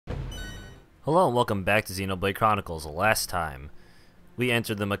Hello and welcome back to Xenoblade Chronicles. Last time, we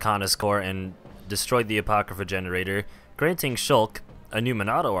entered the Mechanis core and destroyed the Apocrypha generator, granting Shulk a new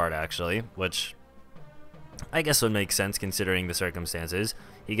Monado art actually, which I guess would make sense considering the circumstances.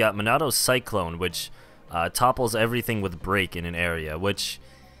 He got Monado Cyclone, which topples everything with break in an area, which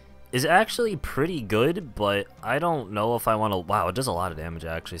is actually pretty good, but I don't know if I want to... Wow, it does a lot of damage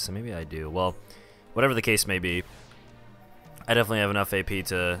actually, so maybe I do. Well, whatever the case may be, I definitely have enough AP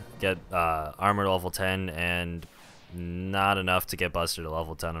to get armor to level 10 and not enough to get Buster to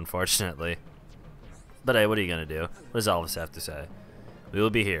level 10, unfortunately. But hey, what are you going to do? What does Elvis have to say? We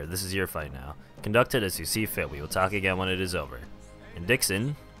will be here. This is your fight now. Conduct it as you see fit. We will talk again when it is over. And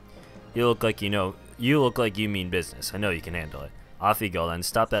Dixon, you look like you mean business. I know you can handle it. Off you go then.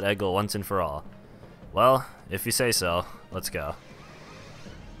 Stop that Egil once and for all. Well, if you say so, let's go.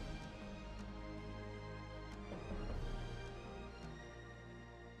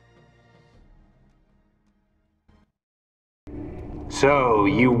 So,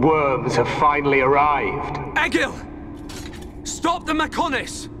 you worms have finally arrived. Egil! Stop the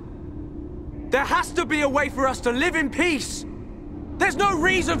Mechanis! There has to be a way for us to live in peace! There's no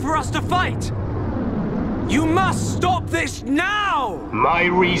reason for us to fight! You must stop this now! My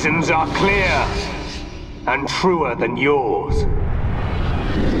reasons are clear, and truer than yours.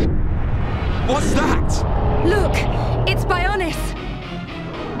 What's that? Look! It's Bionis!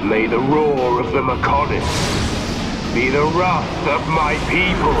 May the roar of the Mechanis be the wrath of my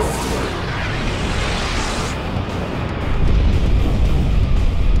people.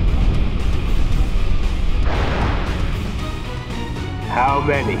 How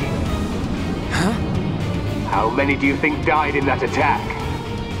many? Huh? How many do you think died in that attack?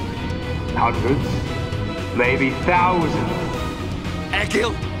 Hundreds? Maybe thousands?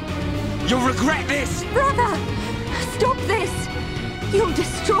 Egil! You'll regret this! Brother! Stop this! You'll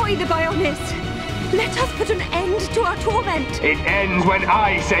destroy the Bionis! Let us put an end to our torment! It ends when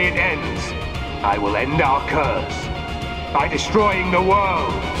I say it ends. I will end our curse by destroying the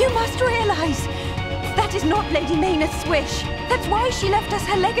world. You must realize, that is not Lady Mayna's wish. That's why she left us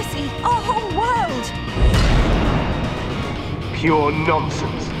her legacy, our whole world. Pure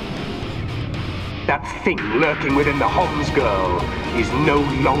nonsense. That thing lurking within the Homs girl is no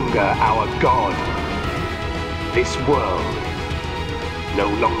longer our god. This world no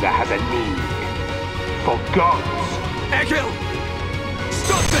longer has a need for gods. Egil!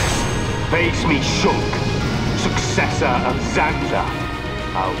 Stop this! Face me, Shulk, successor of Xander.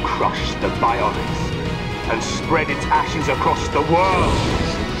 I'll crush the Bionis and spread its ashes across the world.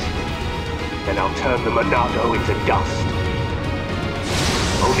 Then I'll turn the Monado into dust.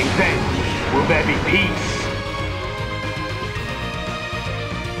 Only then will there be peace.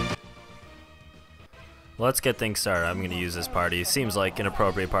 Let's get things started. I'm going to use this party. Seems like an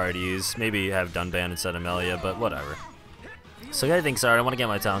appropriate party to use. Maybe have Dunban instead of Melia, but whatever. So getting things started, I want to get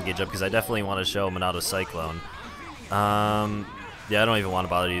my talent gauge up because I definitely want to show Monado Cyclone. Yeah, I don't even want to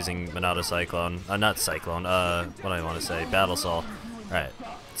bother using Monado Cyclone. Not Cyclone, what do I want to say? Battle Soul. Alright,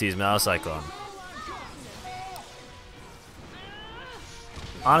 let's use Monado Cyclone.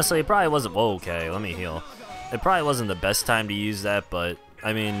 Honestly, it probably wasn't... Whoa, okay, let me heal. It probably wasn't the best time to use that, but,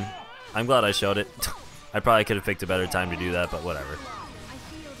 I mean, I'm glad I showed it. I probably could have picked a better time to do that, but whatever.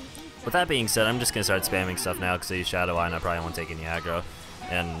 With that being said, I'm just going to start spamming stuff now because I use Shadow Eye and I probably won't take any aggro.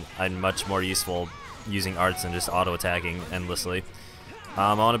 And I'm much more useful using arts than just auto-attacking endlessly.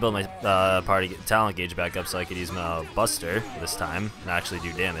 I want to build my party talent gauge back up so I could use my Buster this time and actually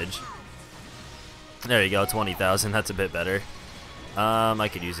do damage. There you go, 20,000, that's a bit better. I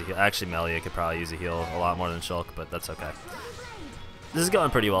could use a heal. Actually, Melia could probably use a heal a lot more than Shulk, but that's okay. This is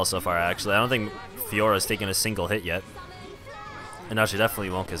going pretty well so far, actually. I don't think Fiora's taken a single hit yet. And now she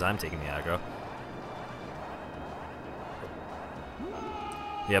definitely won't because I'm taking the aggro.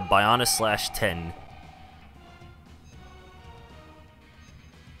 Yeah, Bionis /10.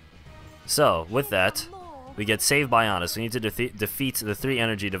 So, with that, we get Save Bionis. We need to defeat the 3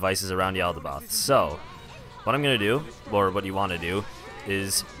 energy devices around Yaldabaoth. So, what I'm going to do, or what you want to do,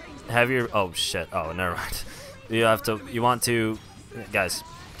 is have your... Oh, shit. Oh, never mind. You want to... Guys,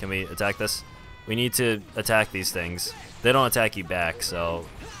 can we attack this? We need to attack these things. They don't attack you back, so...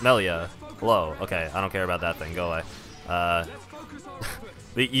 Melia, hello. Okay, I don't care about that thing. Go away.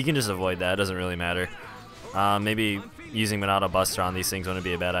 You can just avoid that. It doesn't really matter. Maybe using Monado Buster on these things wouldn't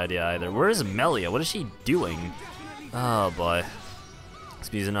be a bad idea either. Where is Melia? What is she doing? Oh, boy.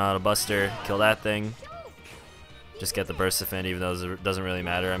 Let's use Monado Buster. Kill that thing. Just get the Burstafin, even though it doesn't really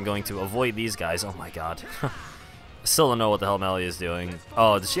matter. I'm going to avoid these guys. Oh, my God. Still don't know what the hell Melia is doing.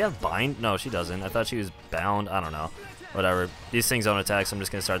 Oh, does she have bind? No, she doesn't. I thought she was bound. I don't know. Whatever. These things don't attack, so I'm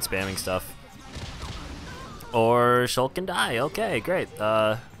just going to start spamming stuff. Or Shulk can die. Okay, great.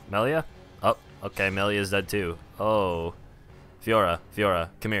 Melia? Oh, okay, Melia's dead too. Oh. Fiora,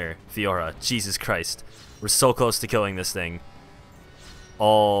 come here. Fiora, Jesus Christ. We're so close to killing this thing.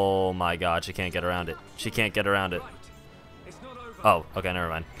 Oh my god, she can't get around it. She can't get around it. Oh, okay, never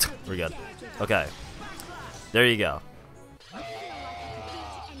mind. We're good. Okay. There you go.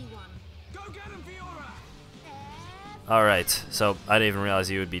 Alright, so I didn't even realize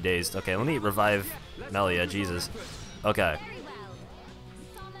you would be dazed. Okay, let me revive Melia, Jesus. Okay.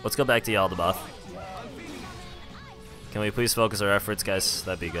 Let's go back to Yaldabaoth. Can we please focus our efforts, guys?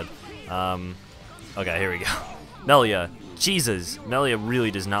 That'd be good. Okay, here we go. Melia, Jesus. Melia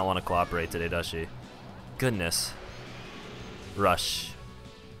really does not want to cooperate today, does she? Goodness. Rush.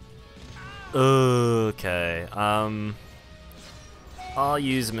 Okay, I'll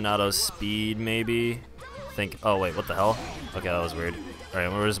use Monato's speed, maybe. Oh wait, what the hell? Okay, that was weird.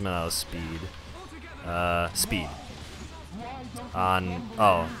 Alright, where's Monato's speed? Speed.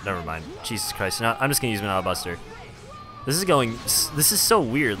 Oh, never mind. Jesus Christ, now I'm just gonna use Monato Buster. This is so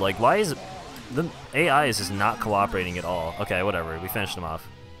weird, like, why is the AI is just not cooperating at all? Okay, whatever, we finished him off.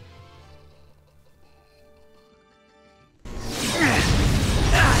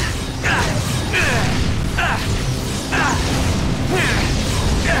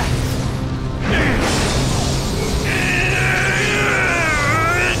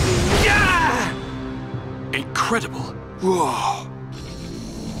 Incredible. Whoa.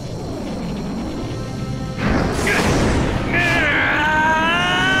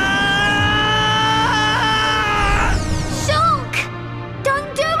 Shulk!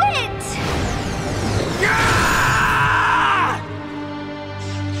 Don't do it!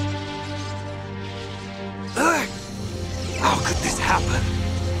 How could this happen?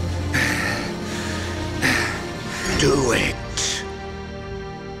 Do it.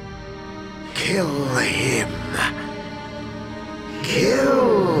 Kill him.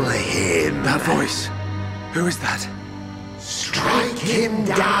 Kill him. That voice. Who is that? Strike him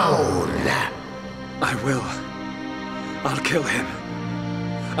down. I will. I'll kill him.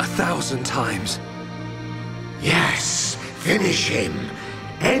 1,000 times. Yes, finish him.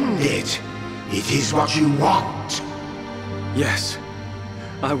 End it. It is what you want. Yes,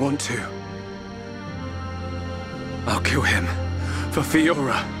 I want to. I'll kill him. For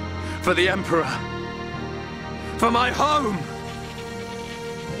Fiora. For the Emperor. For my home!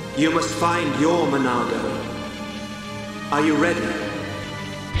 You must find your Monado. Are you ready?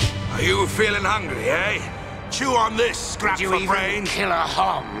 Are you feeling hungry, eh? Chew on this, scrap for brain. Kill a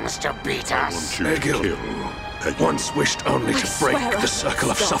Homs to beat us? Egil once wished only to break the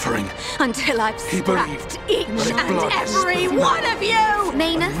circle of suffering. Until I've He believed scrapped each that if and blood every one of you!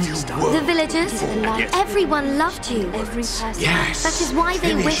 Maynard, the villagers, everyone loved you. Every person. Yes. That is why they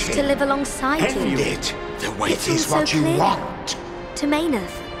finish wish to him. live alongside End you. it. It It is seems what so you clear. want. To Maynard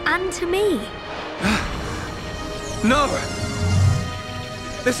and to me. No!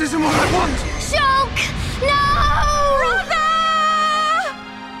 This isn't what I want! Shulk! No! Brother!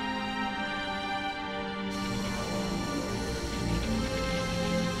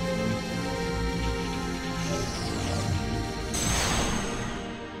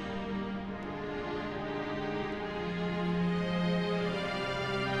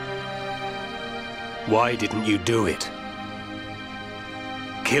 Why didn't you do it?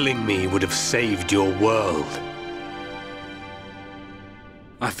 Killing me would have saved your world.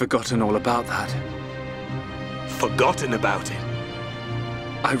 I've forgotten all about that. Forgotten about it?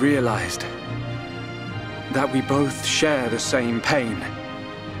 I realized that we both share the same pain.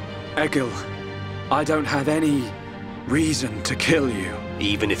 Egil, I don't have any reason to kill you.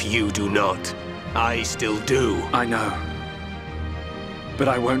 Even if you do not, I still do. I know. But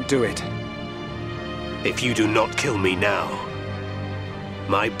I won't do it. If you do not kill me now,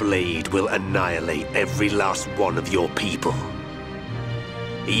 my blade will annihilate every last one of your people.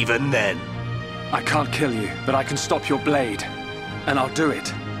 Even then... I can't kill you, but I can stop your blade. And I'll do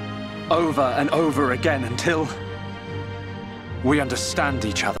it. Over and over again until... we understand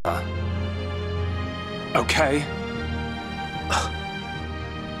each other. Okay?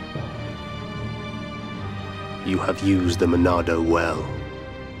 You have used the Monado well.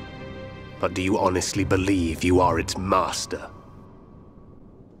 But do you honestly believe you are its master?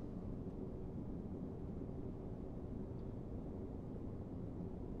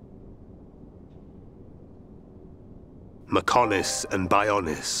 Mechonis and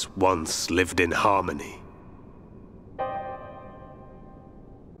Bionis once lived in harmony.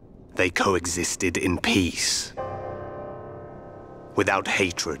 They coexisted in peace, without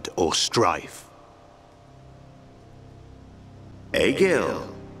hatred or strife. Egil,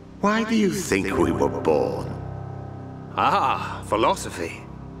 why do you think we were born? Ah, philosophy.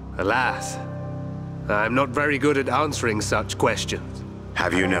 Alas, I'm not very good at answering such questions.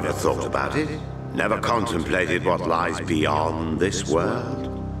 Have you never thought about it? Never contemplated what lies beyond this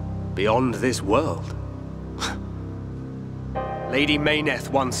world? Beyond this world? Lady Mayneth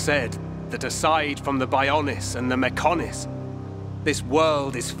once said that aside from the Bionis and the Mechonis, this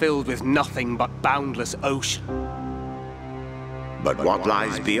world is filled with nothing but boundless ocean. But what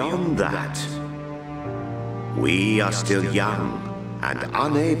lies beyond that? We are still young and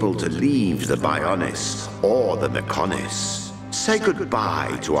unable to leave the Bionis or the Mechonis. Say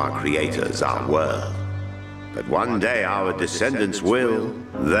goodbye to our creators, our world. But one day our descendants will.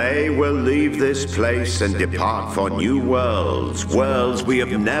 They will leave this place and depart for new worlds, worlds we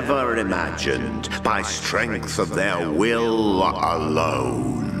have never imagined, by strength of their will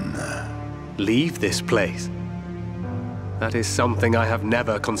alone. Leave this place? That is something I have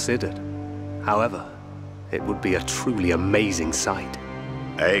never considered. However, it would be a truly amazing sight.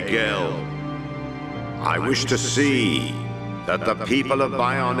 Egil, I wish to see that the people of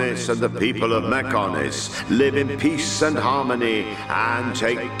Bionis and the people of Mechonis live in peace and harmony and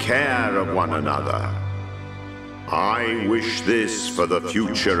take care of one another. I wish this for the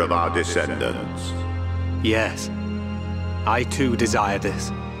future of our descendants. Yes, I too desire this,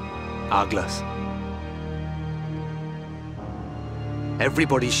 Arglus.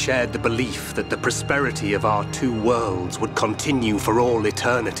 Everybody shared the belief that the prosperity of our two worlds would continue for all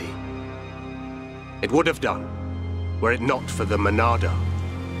eternity. It would have done, were it not for the Monado.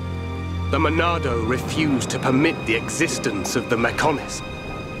 The Monado refused to permit the existence of the Mechonis,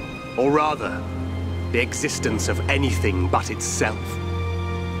 or rather, the existence of anything but itself.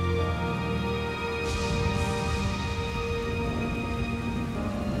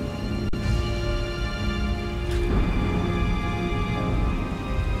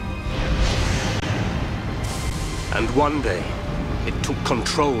 And one day, it took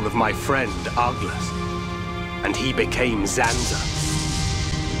control of my friend Arglus, and he became Zanza.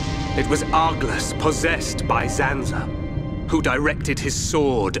 It was Arglus, possessed by Zanza, who directed his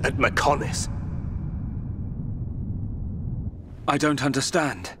sword at Mechonis. I don't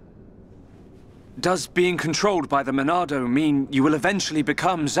understand. Does being controlled by the Monado mean you will eventually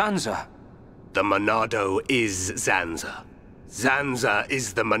become Zanza? The Monado is Zanza. Zanza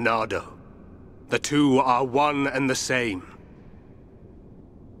is the Monado. The two are one and the same.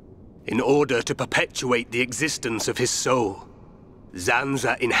 In order to perpetuate the existence of his soul,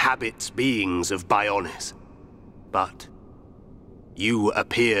 Zanza inhabits beings of Bionis. But you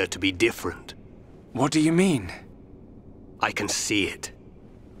appear to be different. What do you mean? I can see it.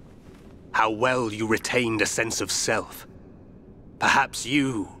 How well you retained a sense of self. Perhaps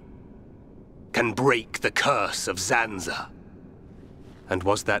you can break the curse of Zanza. And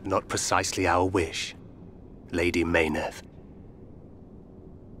was that not precisely our wish, Lady Mayneth?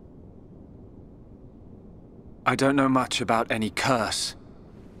 I don't know much about any curse.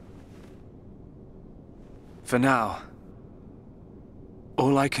 For now,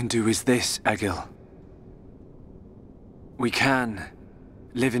 all I can do is this, Egil. We can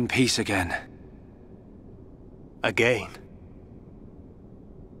live in peace again. Again?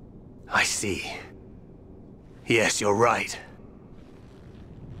 I see. Yes, you're right.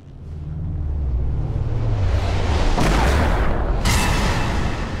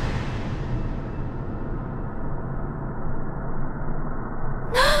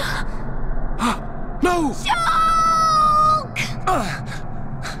 No! Shulk!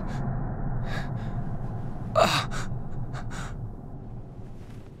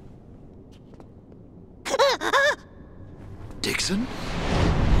 Dixon?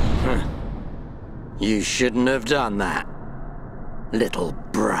 You shouldn't have done that, little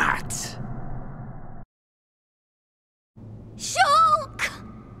brat. Shulk!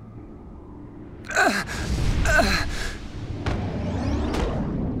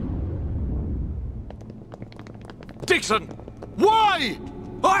 Dixon! Why?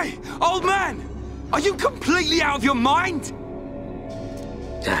 Hey, old man! Are you completely out of your mind?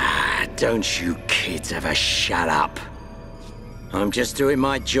 Don't you kids ever shut up. I'm just doing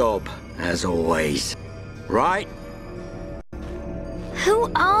my job, as always. Right?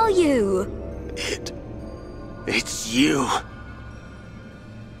 Who are you? It's you.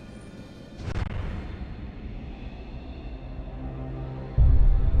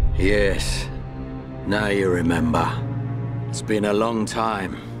 Yes. Now you remember. It's been a long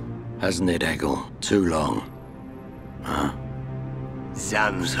time, hasn't it, Egil? Too long. Huh?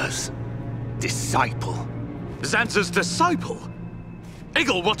 Zanza's disciple. Zanza's disciple?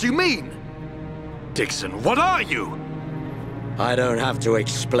 Egil, what do you mean? Dixon, what are you? I don't have to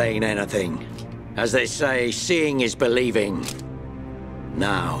explain anything. As they say, seeing is believing.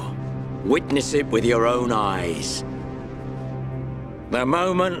 Now, witness it with your own eyes. The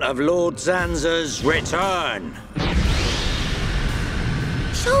moment of Lord Zanza's return.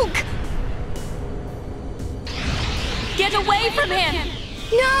 Shulk! Get away from him!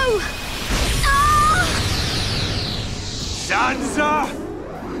 No! Ah! Zanza!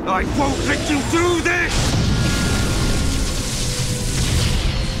 I won't let you do this!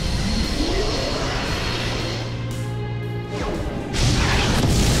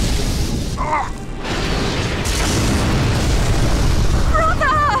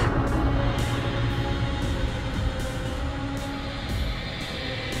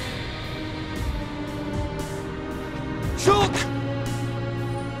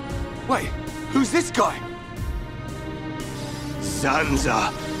 Wait, who's this guy?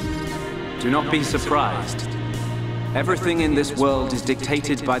 Zanza! Do not be surprised. Everything in this world is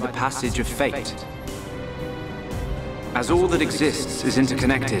dictated by the passage of fate. As all that exists is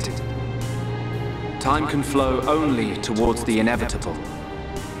interconnected, time can flow only towards the inevitable.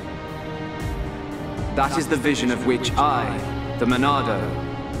 That is the vision of which I, the Monado,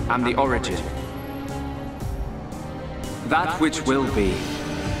 am the origin. That which will be.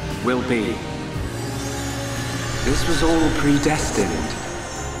 This was all predestined.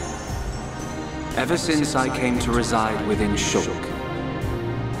 Ever since I came to reside within Shulk.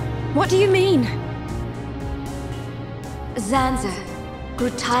 What do you mean? Zanza grew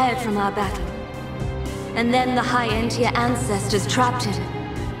tired from our battle. And then the High Entier ancestors trapped him.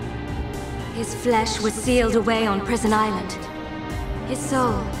 His flesh was sealed away on Prison Island. His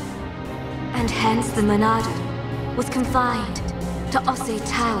soul, and hence the Monado, was confined to Osse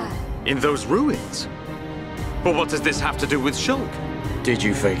Tower. In those ruins? But what does this have to do with Shulk? Did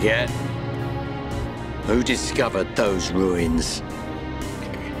you forget? Who discovered those ruins?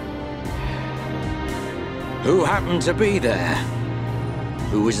 Who happened to be there?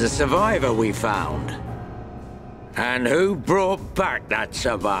 Who was the survivor we found? And who brought back that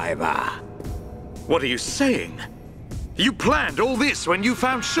survivor? What are you saying? You planned all this when you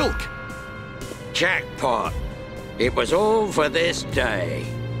found Shulk? Jackpot. It was all for this day.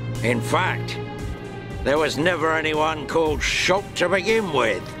 In fact, there was never anyone called Shulk to begin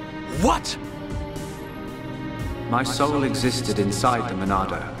with. What? My soul existed inside the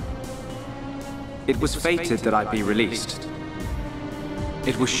Monado. It was fated that I be released.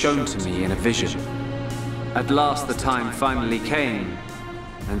 It was shown to me in a vision. At last the time finally came,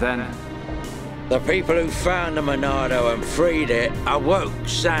 and then... The people who found the Monado and freed it awoke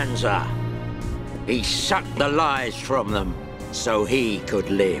Zanza. He sucked the lives from them, so he could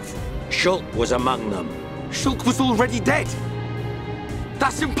live. Shulk was among them. Shulk was already dead!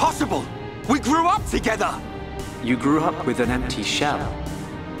 That's impossible! We grew up together! You grew up with an empty shell.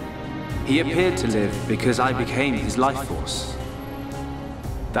 He appeared to live because I became his life force.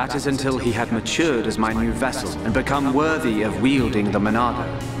 That is until he had matured as my new vessel and become worthy of wielding the Monado,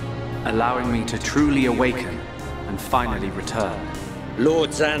 allowing me to truly awaken and finally return.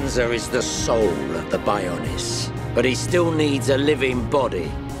 Lord Zanza is the soul of the Bionis, but he still needs a living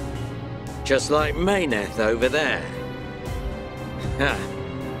body. Just like Mayneth over there. Ha!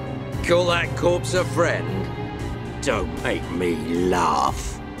 Call that corpse a friend? Don't make me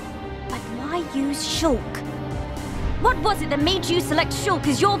laugh. But why use Shulk? What was it that made you select Shulk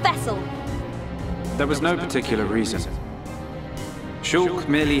as your vessel? There was no particular reason. Shulk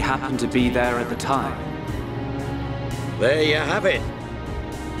merely happened to be there at the time. There you have it.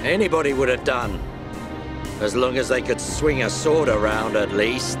 Anybody would have done. As long as they could swing a sword around, at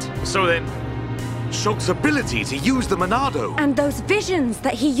least. So then, Shulk's ability to use the Monado... And those visions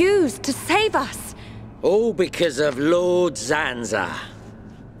that he used to save us. All because of Lord Zanza.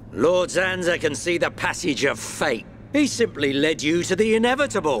 Lord Zanza can see the passage of fate. He simply led you to the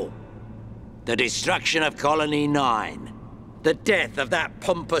inevitable. The destruction of Colony 9. The death of that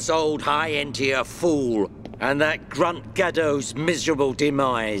pompous old High Entier fool. And that Grunt Gaddo's miserable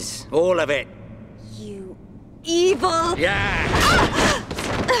demise. All of it. You evil... Yeah!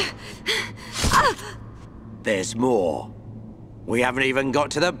 There's more. We haven't even got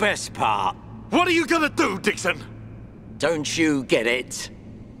to the best part. What are you gonna do, Dixon? Don't you get it?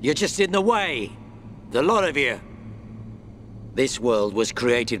 You're just in the way. The lot of you. This world was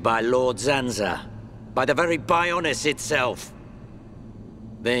created by Lord Zanza. By the very Bionis itself.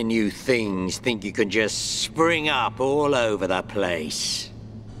 Then you things think you can just spring up all over the place.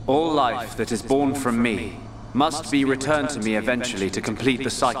 All life that is born from me must be returned to me eventually to complete the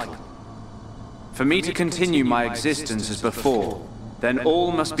cycle. For me to continue my existence as before, then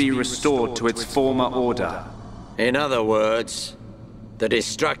all must be restored to its former order. In other words, The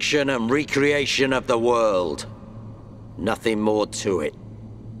destruction and recreation of the world. Nothing more to it.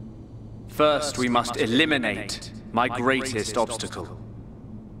 First, we must eliminate my greatest obstacle.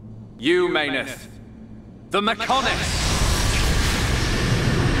 You, Mayneth. The Mechonis!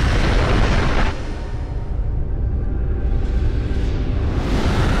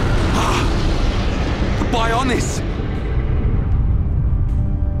 The Bionis!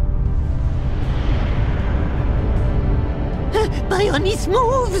 Bionis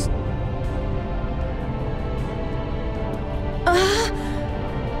moves!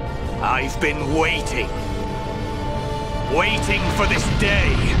 I've been waiting. Waiting for this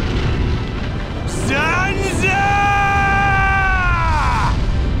day. Zanza!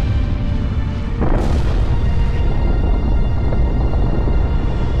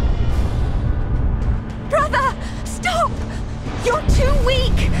 Brother! Stop! You're too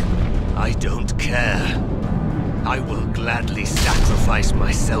weak! I don't care. I will gladly sacrifice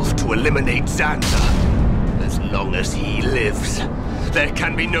myself to eliminate Xanza. As long as he lives, there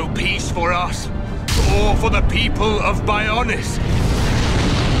can be no peace for us, or for the people of Bionis.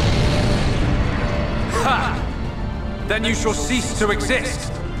 Ha! Then you shall cease to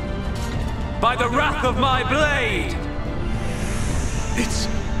exist. By the wrath of my blade! It's...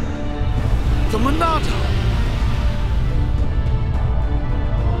 the Monado!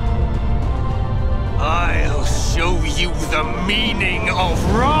 I'll show you the meaning of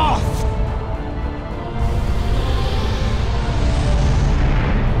wrath!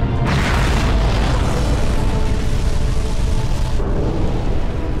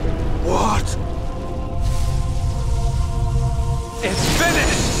 What? It's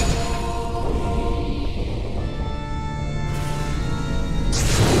finished!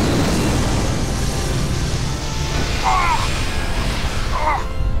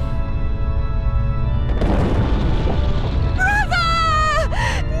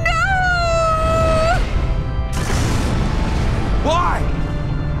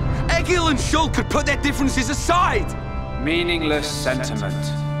 Egil and Shulk could put their differences aside! Meaningless sentiment.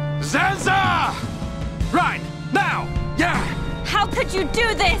 Xanza! Right, now! Yeah! How could you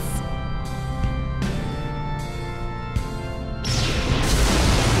do this?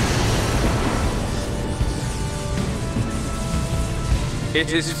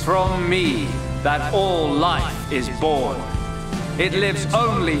 It is from me that all life is born. It lives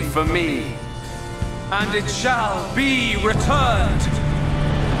only for me. And it shall be returned!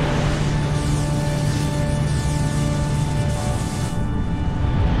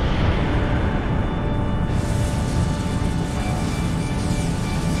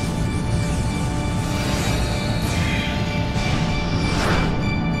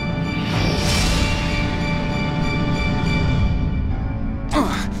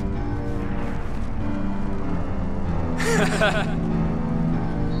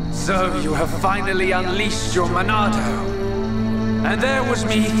 So you have finally unleashed your Monado. And there was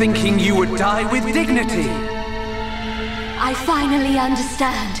me thinking you would die with dignity. I finally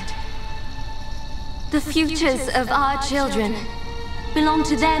understand. The futures of our children belong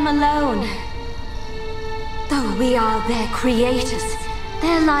to them alone. Though we are their creators,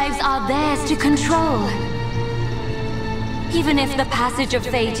 their lives are theirs to control. Even if the passage of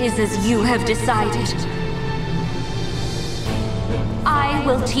fate is as you have decided, I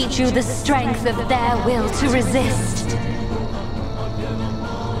will teach you the strength of their will to resist.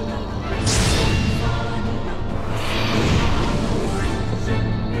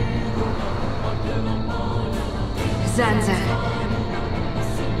 Xanza,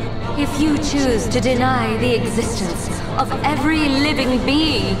 if you choose to deny the existence of every living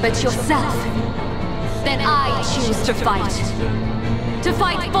being but yourself, then I choose to fight. To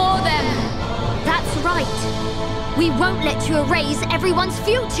fight for them! That's right. We won't let you erase everyone's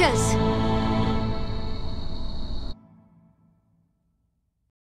futures!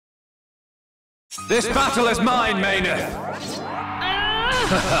 This battle is mine, Mayneth!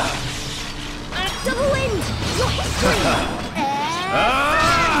 Double wind! Your history!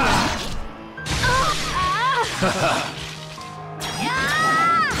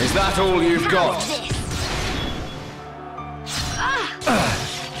 Is that all you've got?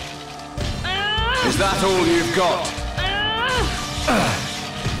 Is that all you've got?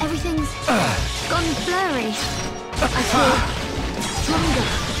 Everything's gone blurry. I feel stronger.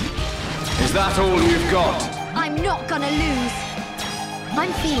 Is that all you've got? I'm not gonna lose.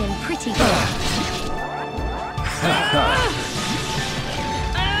 I'm feeling pretty good.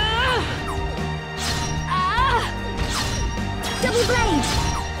 Double blade!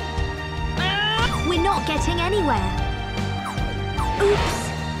 We're not getting anywhere. Oops.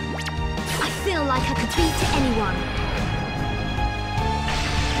 I feel like I could beat anyone.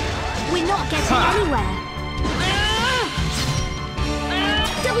 We're not getting anywhere.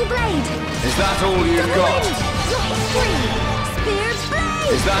 Double blade! Is that all you've got? You're extreme! Spear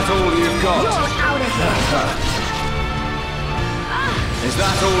blade! Is that all you've got? You're out of here! Is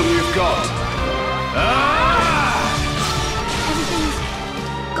that all you've got? Everything's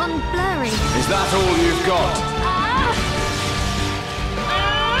gone blurry. Is that all you've got?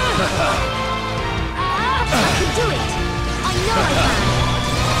 I can do it! I know I can!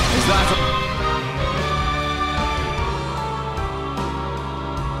 Is that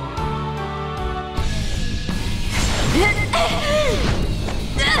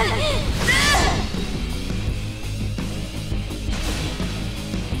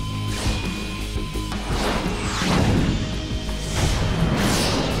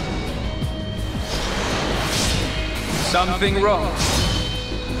something wrong?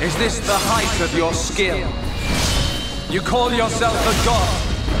 Is this the height of your skill? You call yourself a god,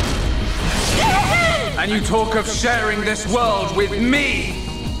 and you talk of sharing this world with me!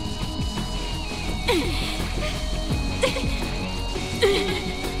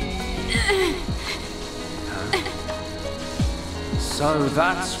 So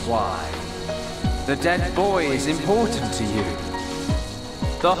that's why. The dead boy is important to you.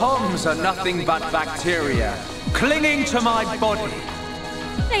 The Homs are nothing but bacteria, clinging to my body.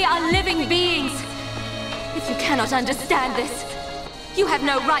 They are living beings. If you cannot understand this, you have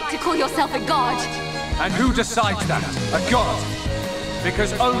no right to call yourself a god. And who decides that? A god?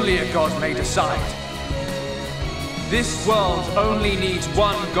 Because only a god may decide. This world only needs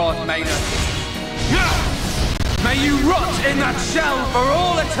one god, Maiden. May you rot in that shell for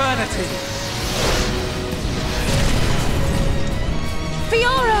all eternity!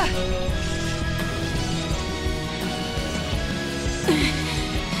 Fiora!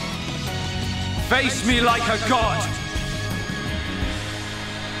 Face me like a god!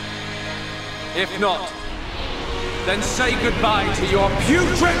 If not, then say goodbye to your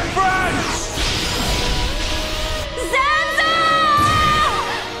putrid friends!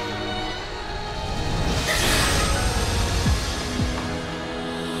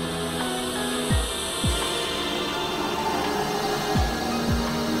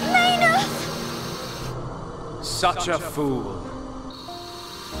 Such a fool.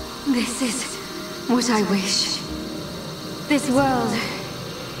 This is what I wish. This world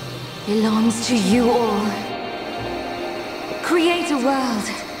belongs to you all. Create a world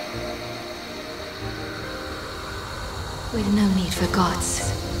with no need for gods.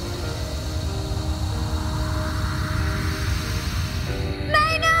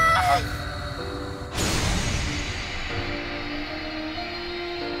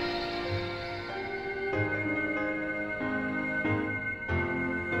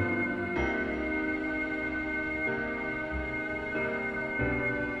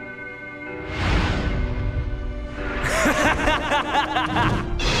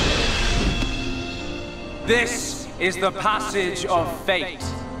 This is the passage of fate.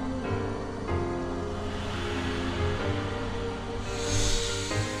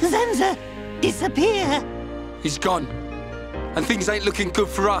 Zanza, disappear! He's gone. And things ain't looking good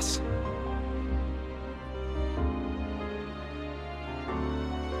for us.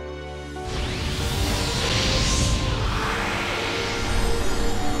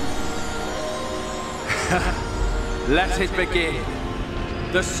 Let it begin.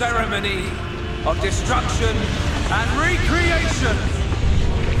 The ceremony of destruction and recreation!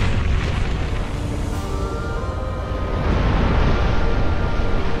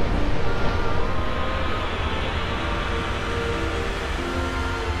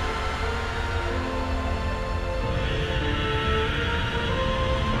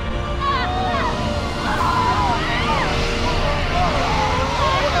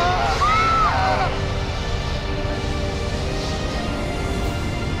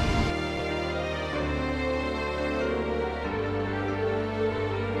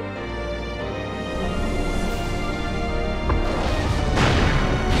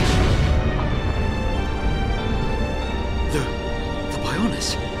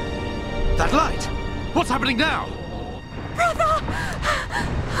 That light! What's happening now? Brother!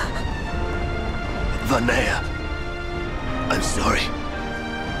 Vanea. I'm sorry.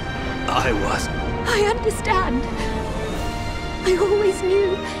 I understand. I always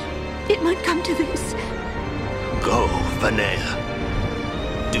knew it might come to this. Go, Vanea.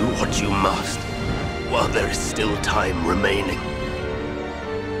 Do what you must, while there is still time remaining.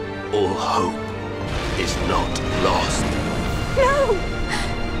 All hope is not lost. No!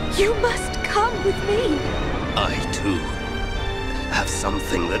 You must come with me. I, too, have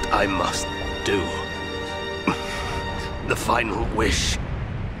something that I must do. The final wish.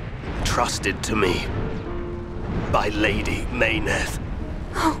 entrusted to me by Lady Mayneth.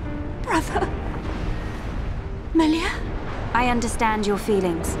 Oh, brother. Melia? I understand your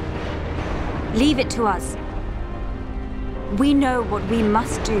feelings. Leave it to us. We know what we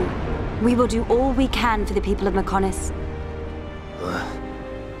must do. We will do all we can for the people of Mechonis.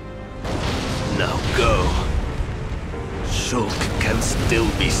 Now go. Shulk can still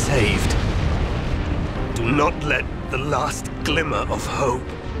be saved. Do not let the last glimmer of hope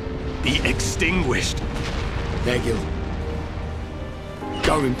be extinguished. Egil.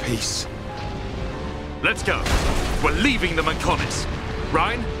 Go in peace. Let's go. We're leaving the Mechonis.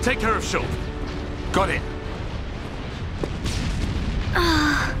 Ryan, take care of Shulk. Got it.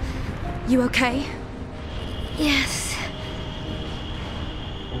 You okay? Yes.